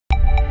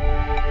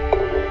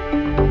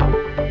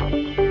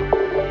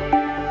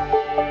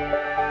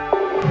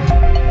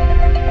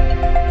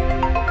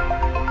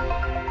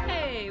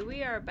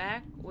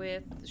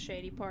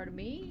shady part of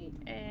me,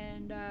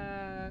 and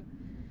I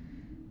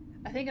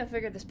think I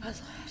figured this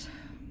puzzle out.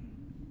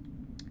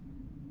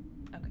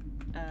 Okay,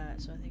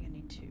 so I think I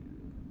need to...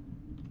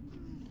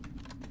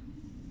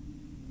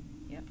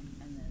 Yep,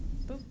 and then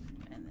boop,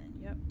 and then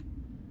yep,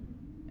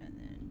 and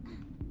then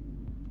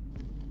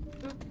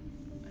boop,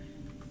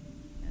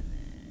 and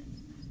then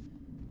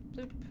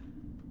bloop,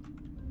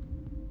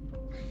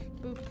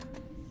 boop.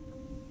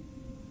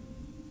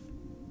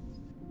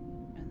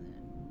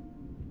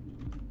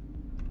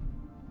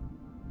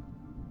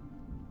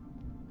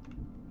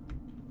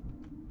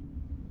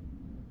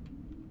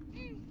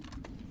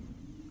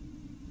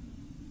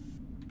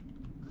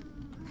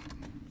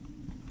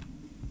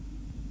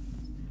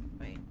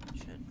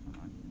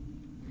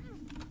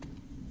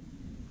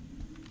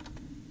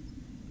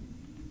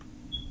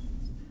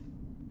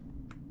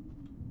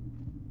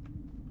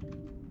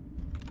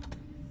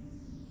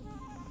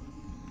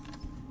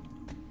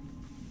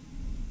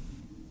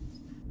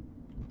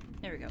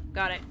 There we go.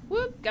 Got it.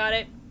 Whoop! Got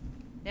it.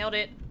 Nailed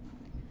it.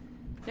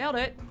 Nailed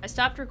it. I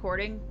stopped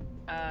recording,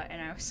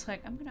 and I was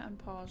like, I'm gonna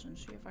unpause and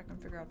see if I can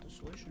figure out the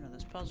solution to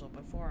this puzzle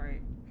before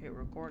I hit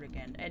record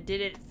again. I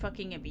did it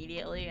fucking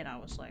immediately, and I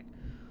was like,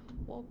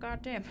 well,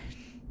 goddamn it.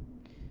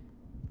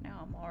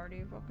 Now I'm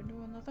already fucking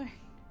doing the thing.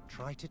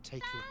 Try to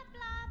take your...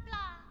 Blah,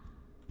 blah.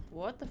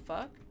 What the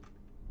fuck?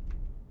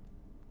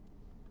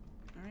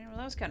 Alright, well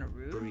that was kind of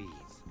rude. Breathe.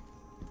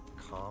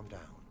 Calm down.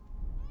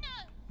 No!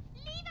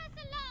 Leave us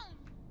alone!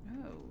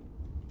 No.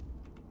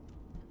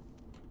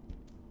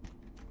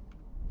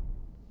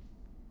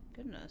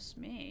 Goodness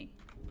me.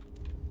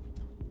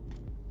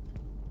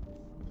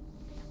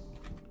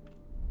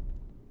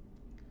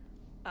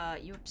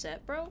 You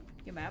upset, bro?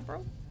 You mad,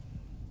 bro?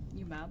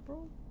 You mad,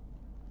 bro?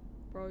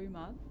 Bro, you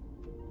mad?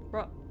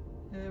 Bro.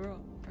 Hey, bro.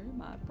 Are you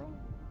mad, bro?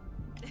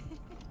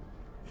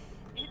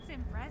 It's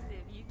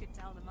impressive you could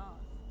tell them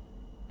off.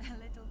 A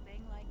little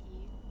thing like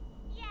you.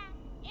 Yeah,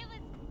 it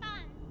was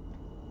fun.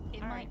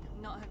 It All might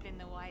right. not have been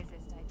the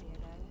wisest idea,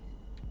 though.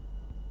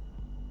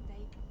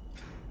 They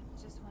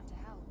just want to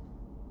help.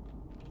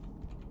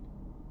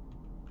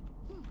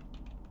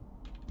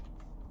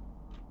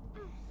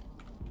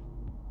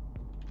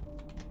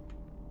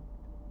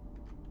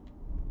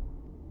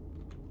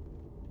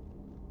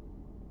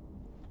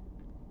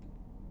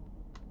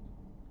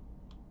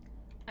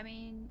 I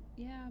mean,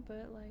 yeah,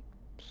 but like...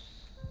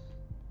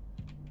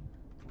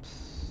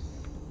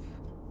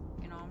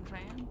 You know what I'm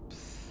saying?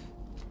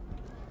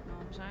 You know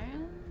what I'm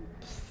saying?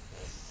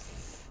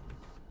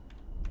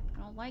 I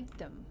don't like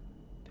them,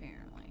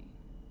 apparently.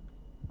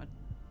 What?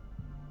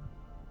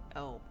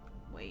 Oh,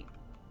 wait.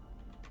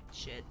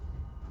 Shit.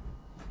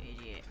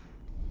 Idiot.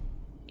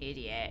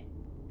 Idiot.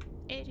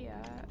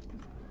 Idiot.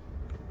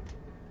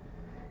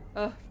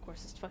 Oh, of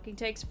course this fucking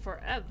takes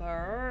forever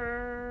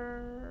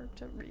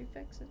to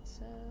refix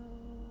itself.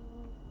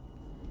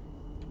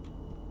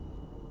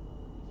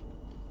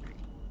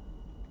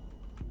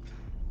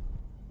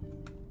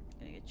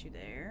 Gonna get you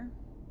there.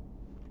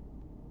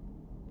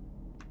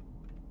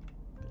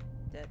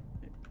 That,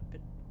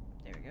 but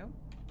there we go.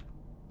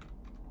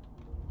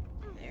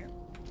 There.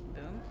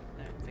 Boom.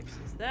 That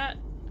fixes that.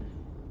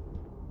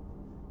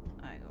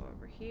 I go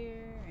over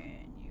here,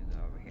 and you go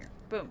over here.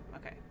 Boom.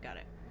 Okay, got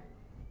it.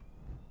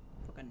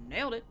 Fucking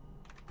nailed it.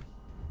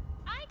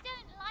 I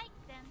don't like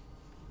them.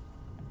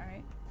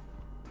 Alright.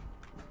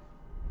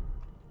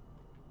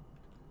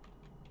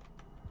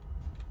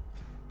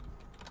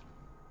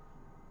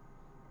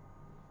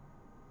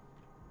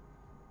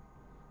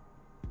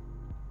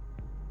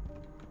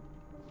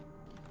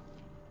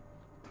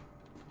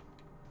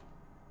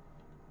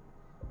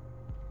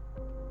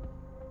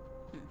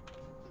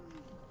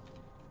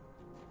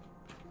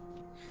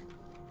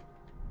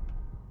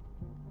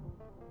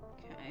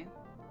 Okay.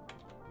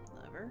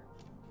 Lever.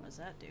 What does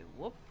that do?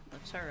 Whoop.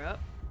 Lifts her up.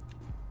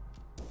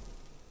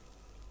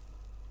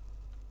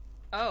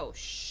 Oh,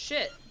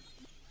 shit.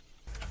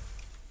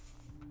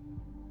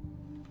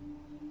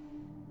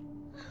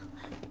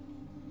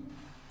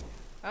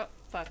 Oh,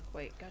 fuck.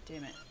 Wait. God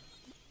damn it.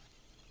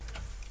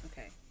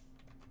 Okay.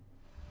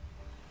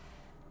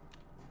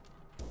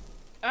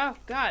 Oh,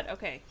 God.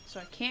 Okay.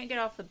 So I can't get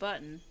off the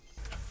button.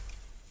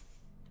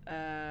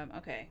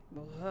 Okay.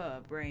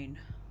 Brain.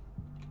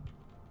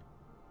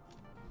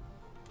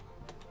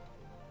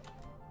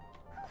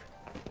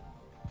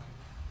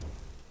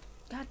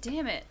 God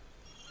damn it.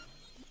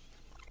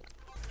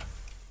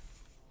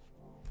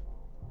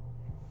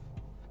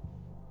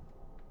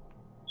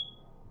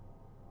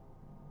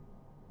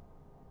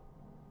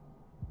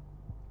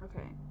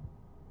 Okay.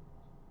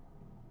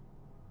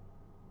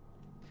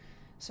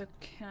 So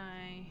can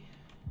I...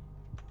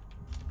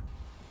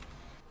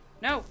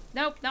 No!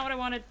 Nope! Not what I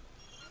wanted!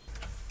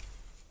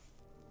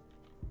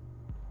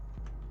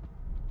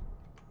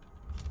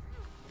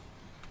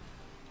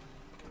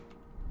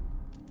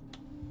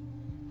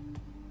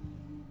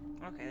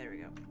 Okay, there we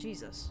go.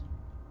 Jesus.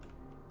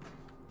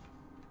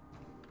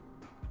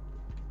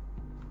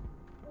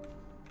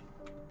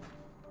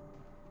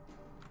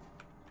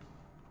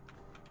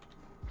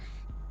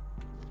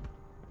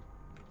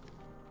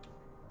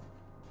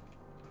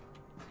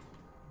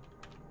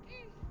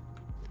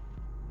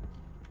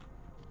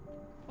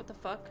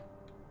 fuck?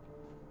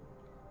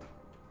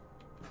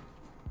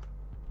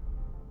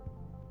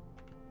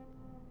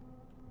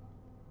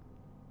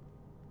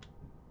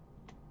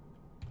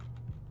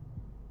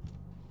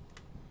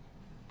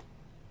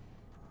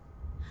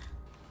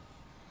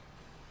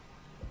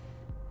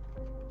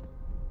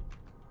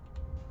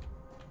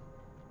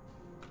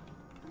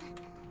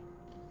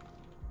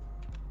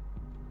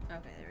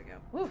 Okay, there we go.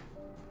 Woo!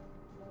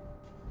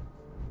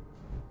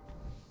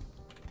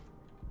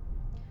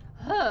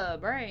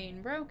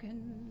 Brain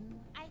broken.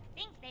 I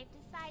think they've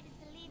decided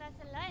to leave us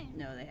alone.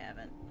 No, they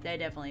haven't. They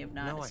definitely have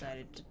not No, I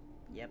decided to.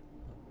 Yep.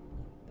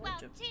 Well,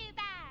 Bunch of- too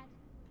bad.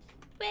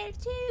 Well,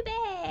 too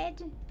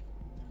bad.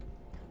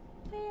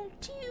 Well,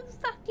 too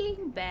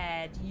fucking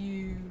bad,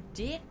 you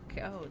dick.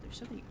 Oh, there's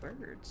so many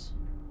birds.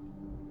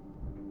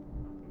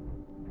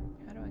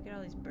 How do I get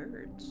all these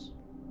birds?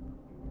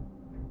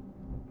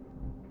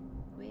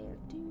 Well,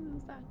 too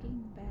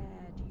fucking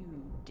bad,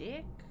 you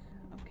dick.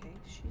 Okay,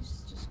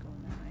 she's just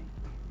going that way.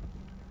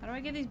 How do I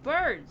get these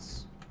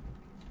birds?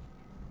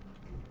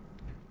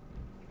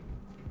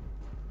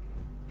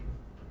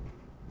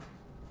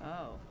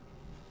 Oh.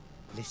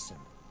 Listen.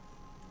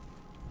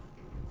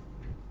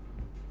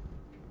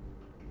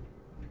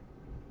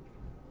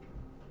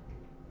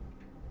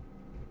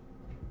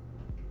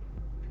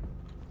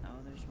 Oh,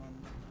 there's one.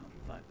 Oh,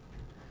 fuck.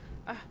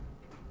 Ah.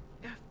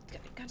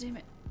 God damn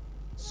it.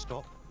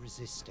 Stop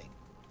resisting.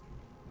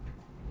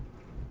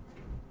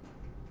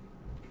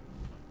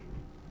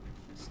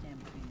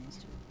 Stand between these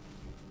two.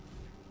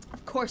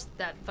 Of course,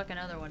 that fucking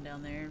other one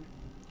down there.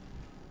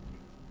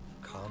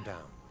 Calm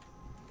down.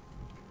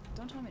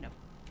 Don't tell me to.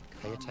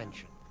 Pay calm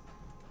attention. down.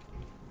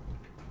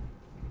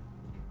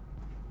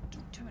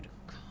 Don't tell me to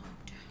calm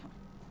down.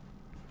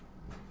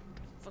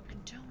 Don't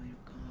fucking tell me to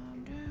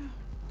calm down.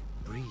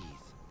 Breathe.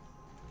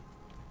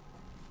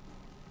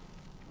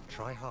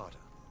 Try harder.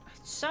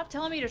 Stop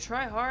telling me to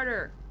try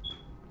harder.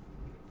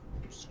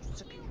 I'm so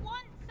sick of You you.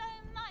 want so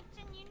much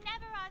and you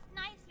never ask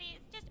nicely.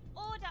 It's just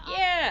order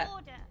Yeah. after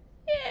order.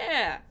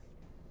 Yeah.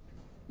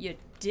 You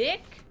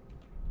dick.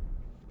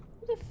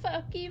 Who the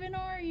fuck even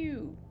are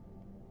you?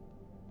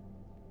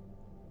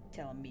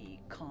 Tell me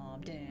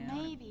calm down.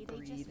 Maybe they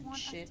breathe just and want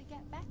shit. us to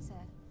get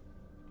better.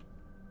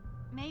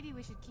 Maybe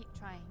we should keep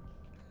trying.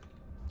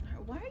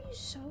 Why are you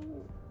so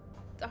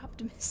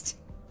optimistic?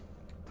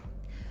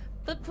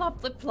 Flip flop,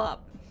 flip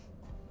flop.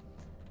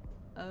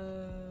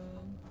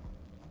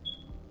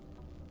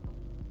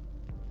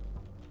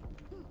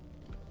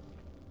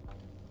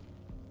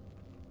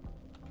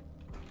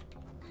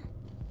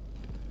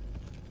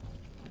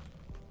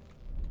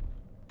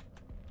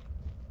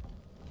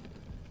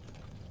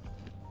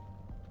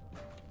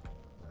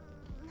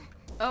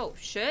 Oh,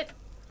 shit.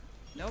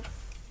 Nope.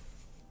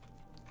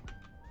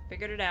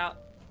 Figured it out.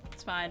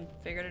 It's fine.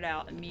 Figured it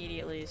out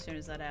immediately as soon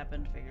as that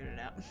happened. Figured it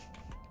out.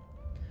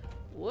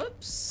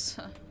 Whoops.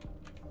 God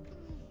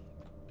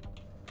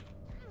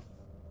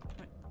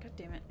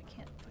damn it. I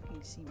can't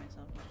fucking see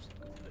myself. I'm just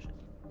gonna push it.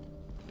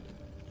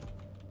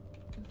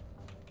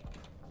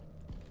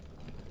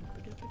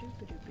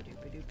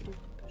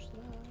 Push the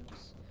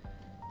box.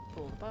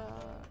 Pull the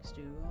box.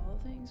 Do all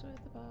the things with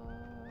the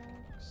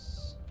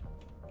box.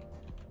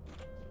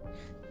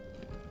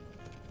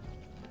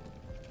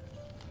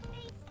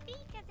 They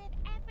speak as if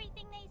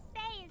everything they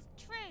say is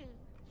true.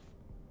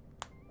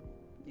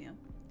 Yeah.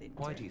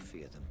 Why do you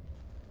fear them?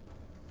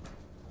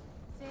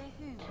 Fear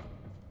whom?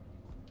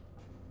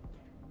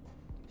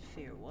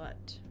 Fear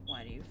what?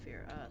 Why do you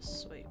fear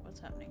us? Wait, what's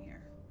happening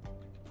here?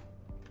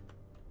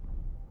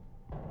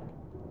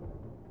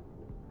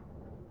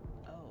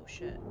 Oh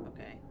shit,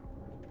 okay.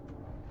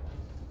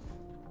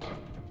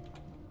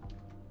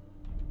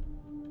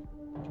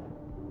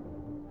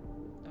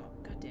 Oh,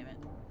 god damn it.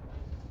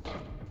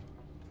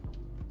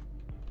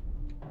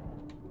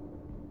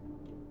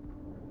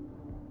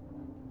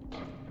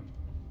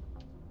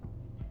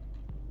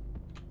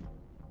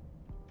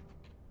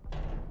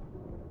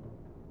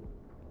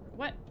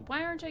 What?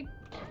 Why aren't I...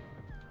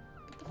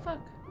 What the fuck?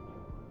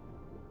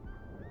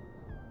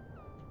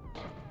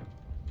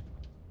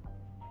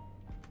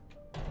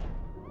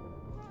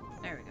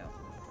 There we go.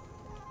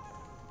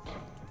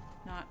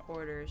 Not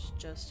orders,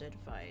 just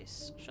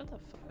advice. Shut the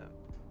fuck up.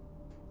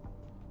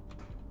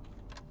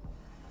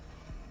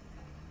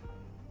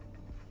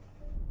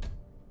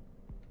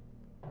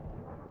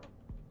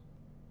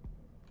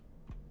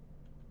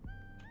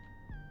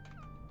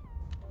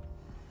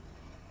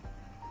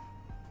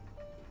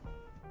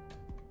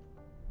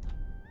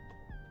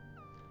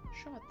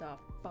 Shut the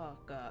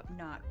fuck up.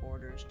 Not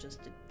orders, just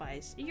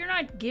advice. You're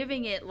not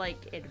giving it,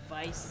 like,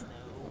 advice,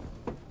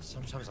 though.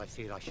 Sometimes I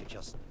feel I should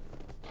just...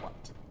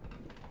 What?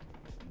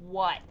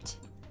 What?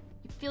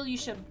 You feel you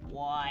should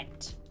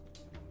what?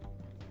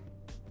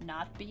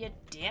 Not be a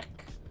dick?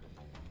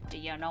 Do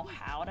you know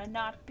how to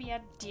not be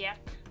a dick?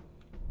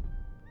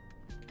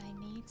 I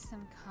need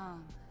some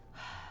calm.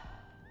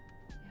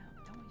 Yeah,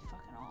 don't we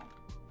fucking all?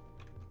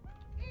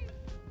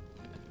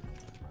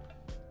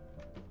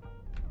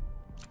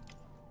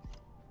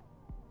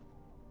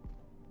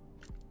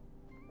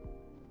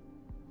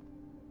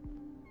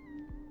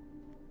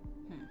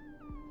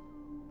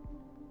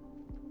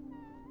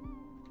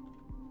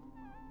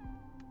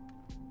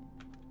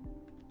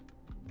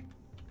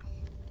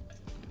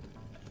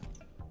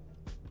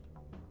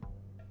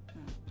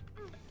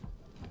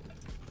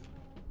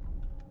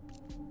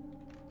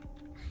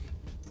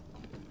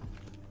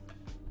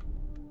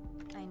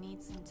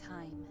 need some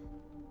time.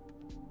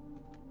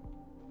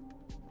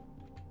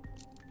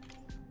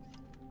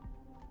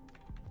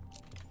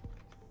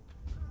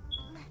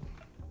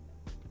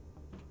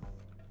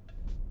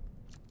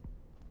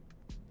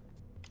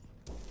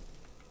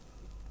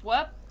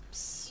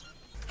 Whoops.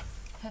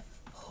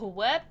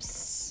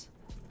 Whoops.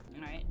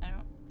 Alright, I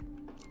don't...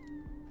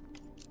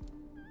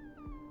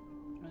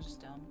 I was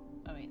just dumb.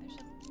 Oh wait, there's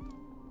a...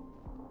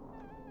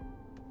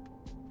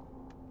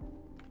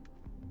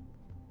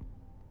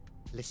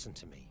 Listen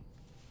to me.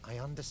 I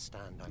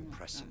understand I'm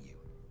pressing you.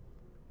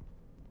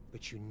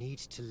 But you need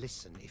to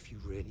listen if you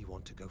really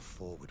want to go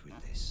forward with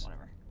this.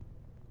 Whatever.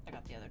 I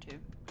got the other two.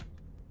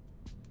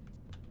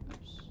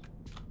 Oops.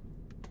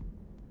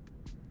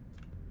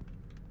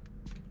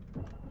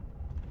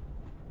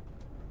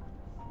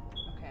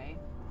 Okay.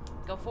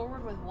 Go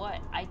forward with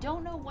what? I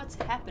don't know what's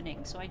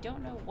happening, so I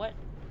don't know what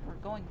we're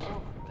going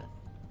forward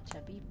with, to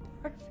be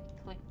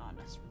perfectly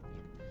honest with you.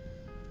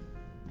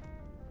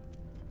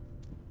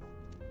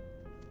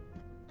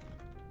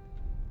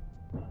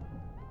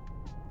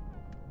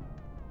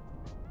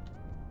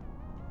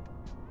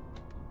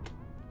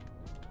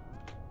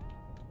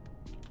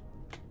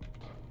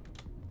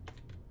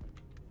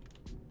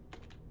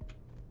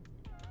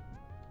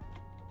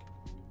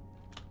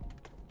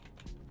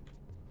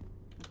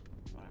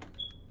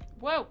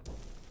 Whoa!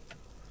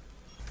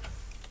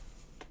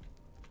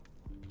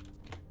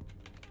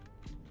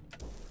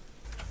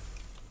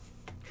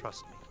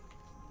 Trust me.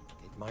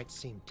 It might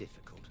seem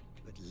difficult,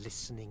 but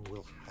listening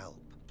will help.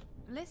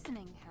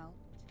 Listening helped.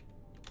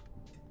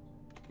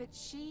 But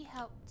she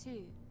helped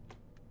too.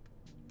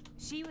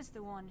 She was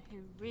the one who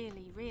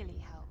really,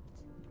 really helped.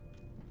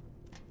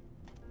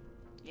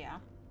 Yeah.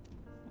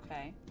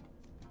 Okay.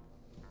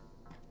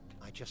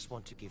 I just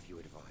want to give you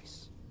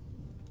advice.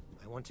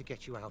 I want to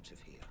get you out of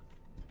here.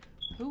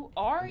 Who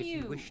are And if you?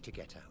 you wish to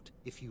get out,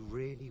 if you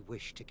really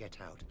wish to get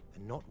out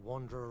and not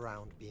wander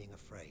around being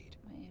afraid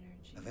My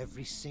energy. of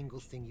every single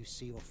thing you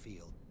see or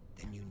feel,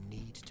 then you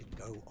need to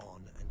go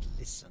on and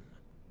listen.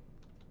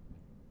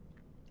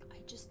 I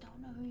just don't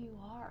know who you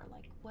are.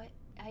 Like, what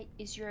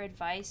is your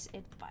advice?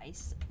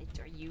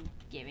 Are you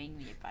giving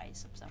me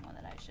advice of someone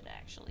that I should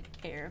actually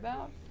care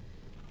about?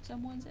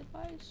 Someone's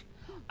advice?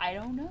 I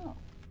don't know.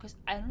 Because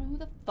I don't know who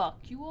the fuck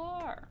you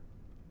are.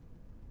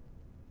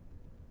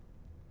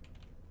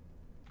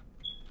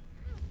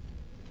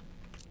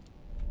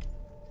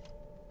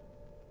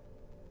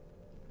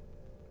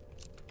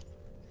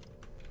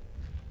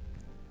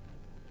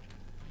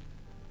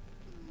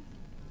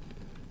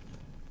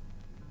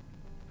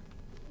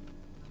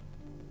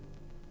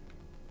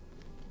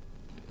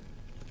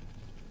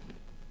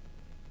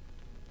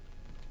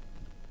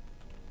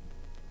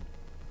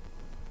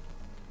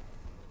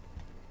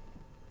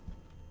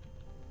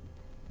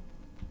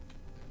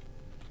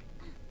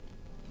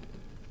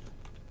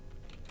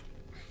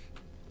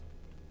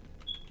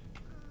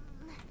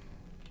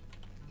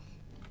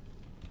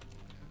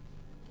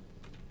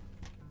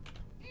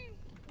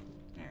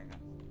 There we go.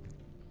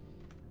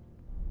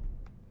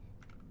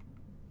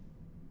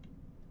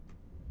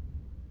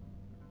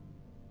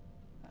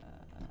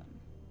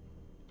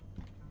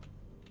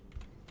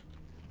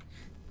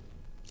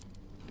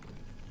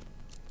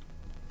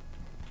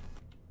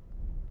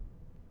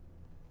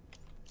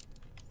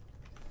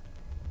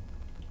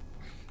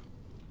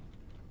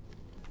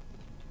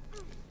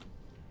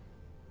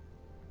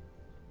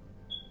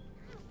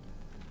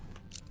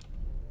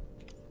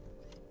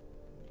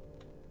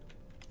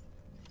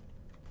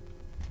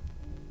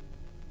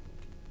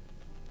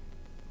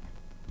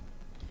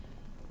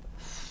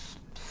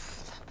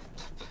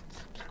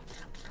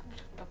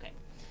 Okay.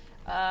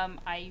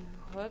 I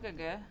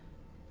hoogaga.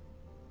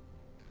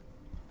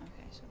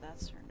 Okay, so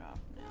that's turned off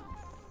now.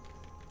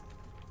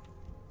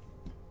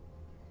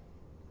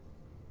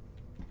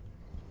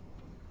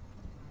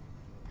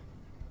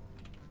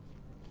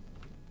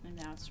 And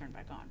now it's turned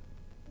back on.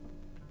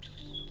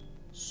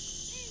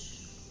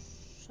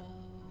 So...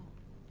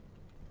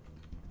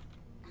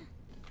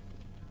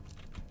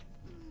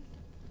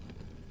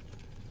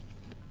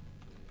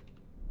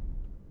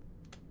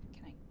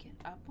 Can I get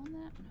up on that?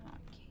 No,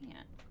 I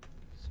can't.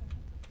 So what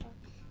the fuck?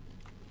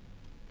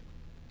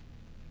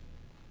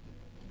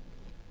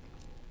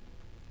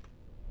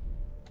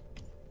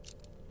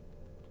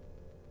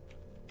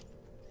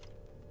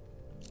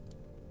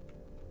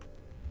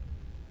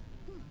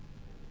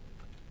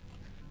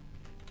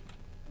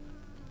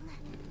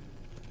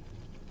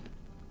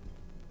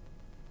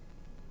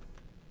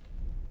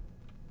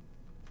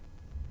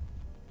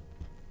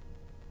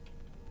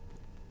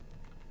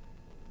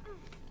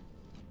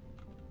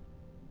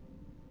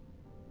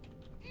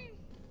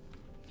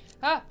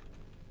 Ah!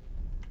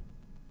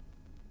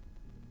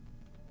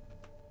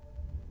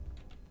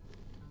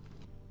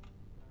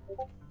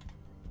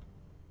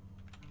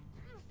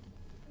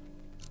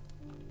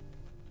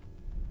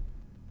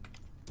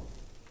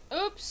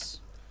 Oops!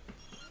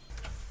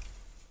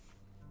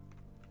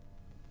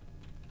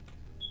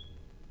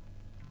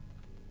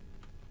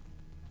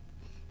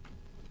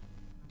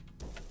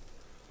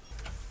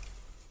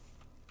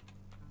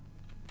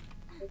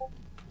 Oh,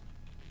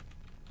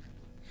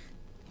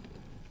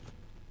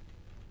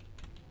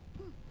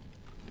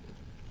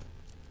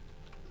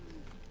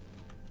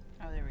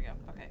 there we go.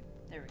 Okay,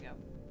 there we go.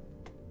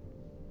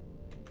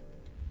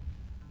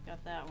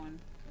 Got that one.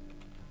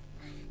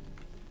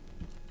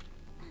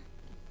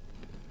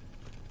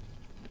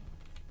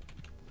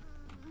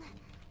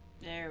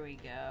 There we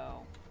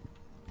go.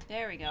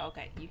 There we go.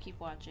 Okay, you keep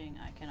watching.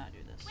 I cannot do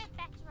this. We're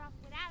better off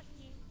without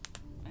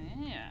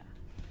you. Yeah.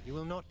 You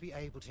will not be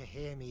able to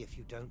hear me if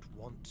you don't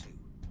want to.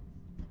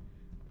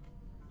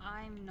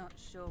 I'm not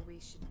sure we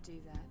should do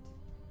that.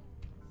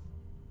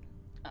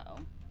 Uh-oh.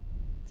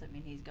 Does that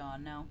mean he's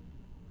gone now?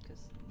 Because,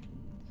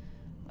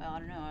 well, I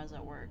don't know. How does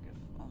that work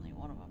if only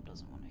one of them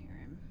doesn't want to hear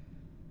him?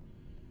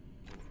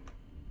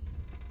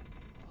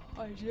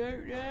 I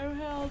don't know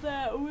how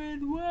that would You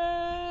know,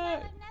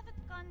 work. I've never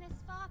gone this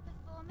far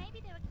before. Maybe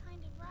they were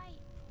kind of right.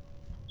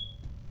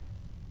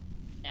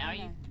 Now I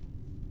you know.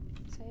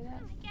 say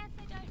that? I guess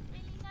I don't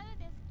really know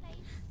this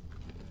place.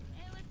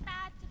 It was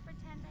bad to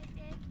pretend I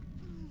did.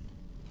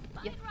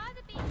 But Yeah. I'd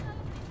rather be home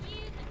with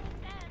you than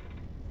with them.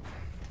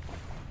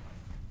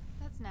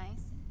 That's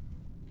nice.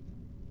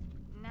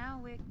 Now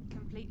we're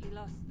completely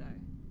lost, though.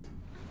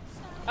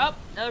 So, Oh,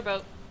 another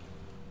boat.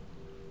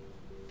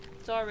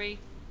 Sorry.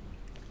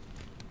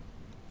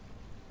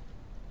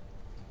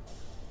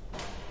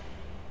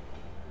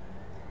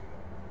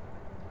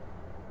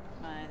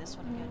 This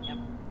one again. Yep,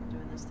 I'm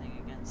doing this thing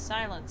again.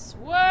 Silence.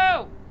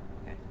 Whoa!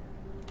 Okay.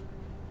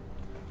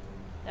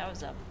 That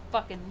was a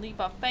fucking leap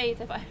of faith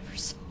if I ever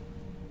saw.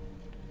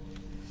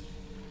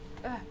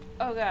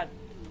 Oh god.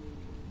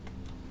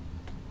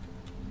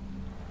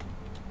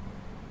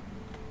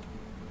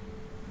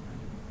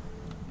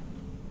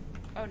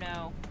 Oh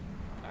no.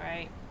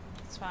 Alright.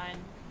 It's fine.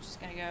 I'm just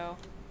gonna go.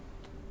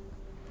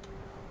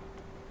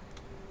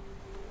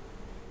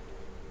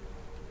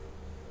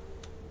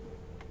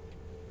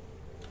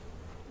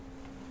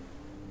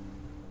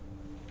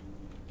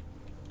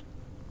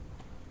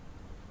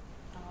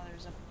 Oh,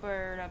 there's a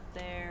bird up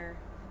there.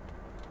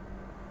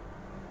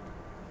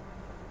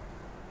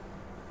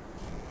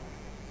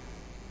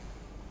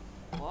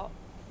 What?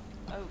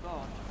 Oh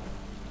god.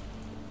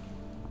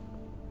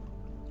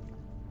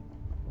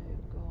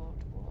 Oh god,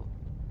 what?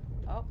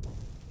 Oh.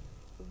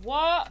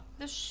 What?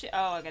 The shit?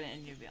 Oh, I got an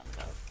interview on the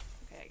boat.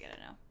 Okay, I get it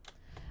now.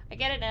 I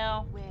get it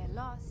now. We're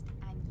lost,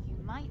 and you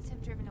might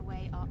have driven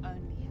away our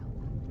only help.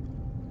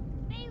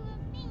 they were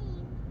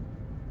mean.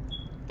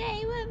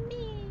 They were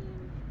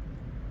mean.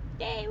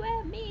 They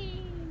were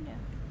mean.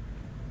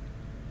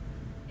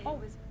 It Oh.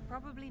 was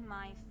probably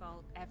my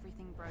fault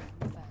everything broke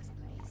in the first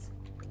place.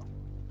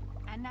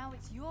 And now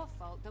it's your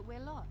fault that we're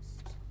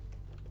lost.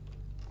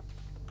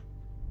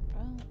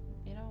 Well,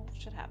 you know,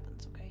 shit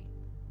happens, okay?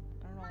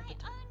 I don't know My what to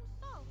tell own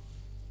fault.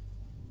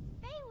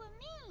 They were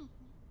mean.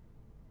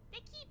 They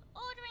keep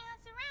ordering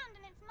us around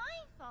and it's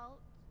my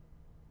fault.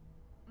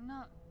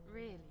 Not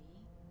really.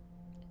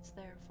 It's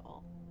their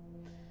fault.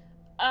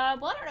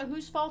 Well, I don't know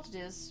whose fault it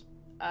is.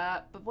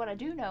 But what I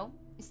do know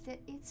is that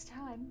it's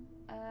time,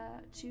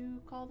 to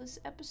call this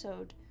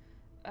episode.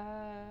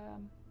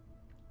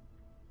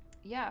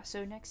 Yeah,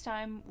 so next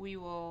time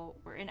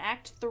we're in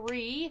Act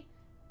 3.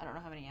 I don't know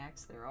how many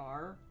acts there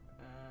are.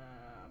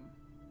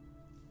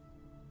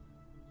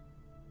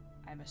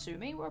 I'm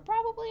assuming we're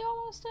probably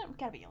almost done. We've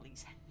gotta be at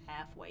least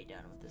halfway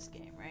done with this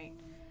game, right?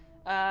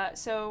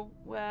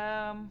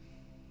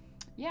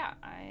 Yeah,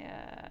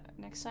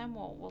 next time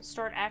we'll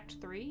start Act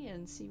 3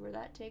 and see where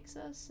that takes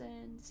us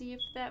and see if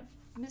that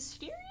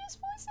mysterious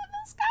voice in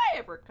the sky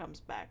ever comes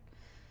back.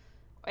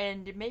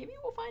 And maybe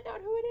we'll find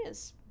out who it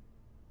is.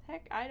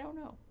 Heck, I don't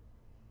know.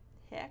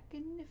 Heck,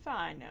 and if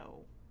I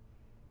know.